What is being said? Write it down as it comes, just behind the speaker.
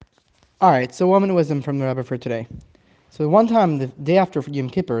Alright, so one minute wisdom from the Rebbe for today. So one time, the day after Yom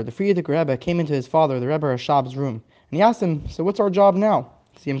Kippur, the Frierdiker Rebbe came into his father, the Rebbe Rashab's room, and he asked him, so what's our job now?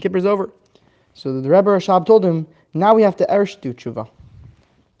 So Yom Kippur's over. So the Rebbe Rashab told him, now we have to Eresh do tshuva.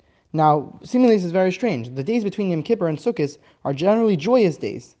 Now, seemingly this is very strange. The days between Yom Kippur and Sukkot are generally joyous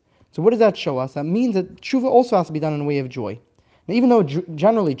days. So what does that show us? That means that tshuva also has to be done in a way of joy. Now, even though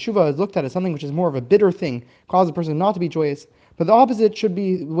generally tshuva is looked at as something which is more of a bitter thing, causes a person not to be joyous, but the opposite should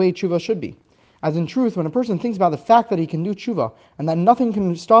be the way tshuva should be. As in truth, when a person thinks about the fact that he can do tshuva, and that nothing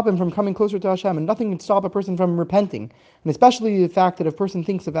can stop him from coming closer to Hashem, and nothing can stop a person from repenting, and especially the fact that a person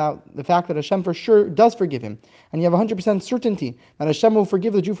thinks about the fact that Hashem for sure does forgive him, and you have 100% certainty that Hashem will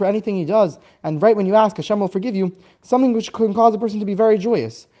forgive the Jew for anything he does, and right when you ask, Hashem will forgive you, something which can cause a person to be very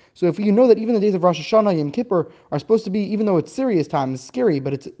joyous. So if you know that even the days of Rosh Hashanah, Yom Kippur, are supposed to be, even though it's serious time, it's scary,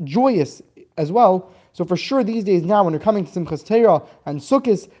 but it's joyous as well. So for sure these days now, when you're coming to Simchas Torah and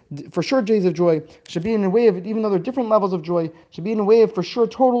Sukkot, for sure days of joy, should be in a way of, even though there are different levels of joy, should be in a way of for sure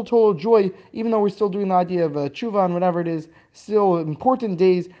total joy, even though we're still doing the idea of tshuva and whatever it is, still important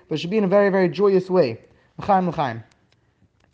days, but should be in a very joyous way. L'chaim, l'chaim.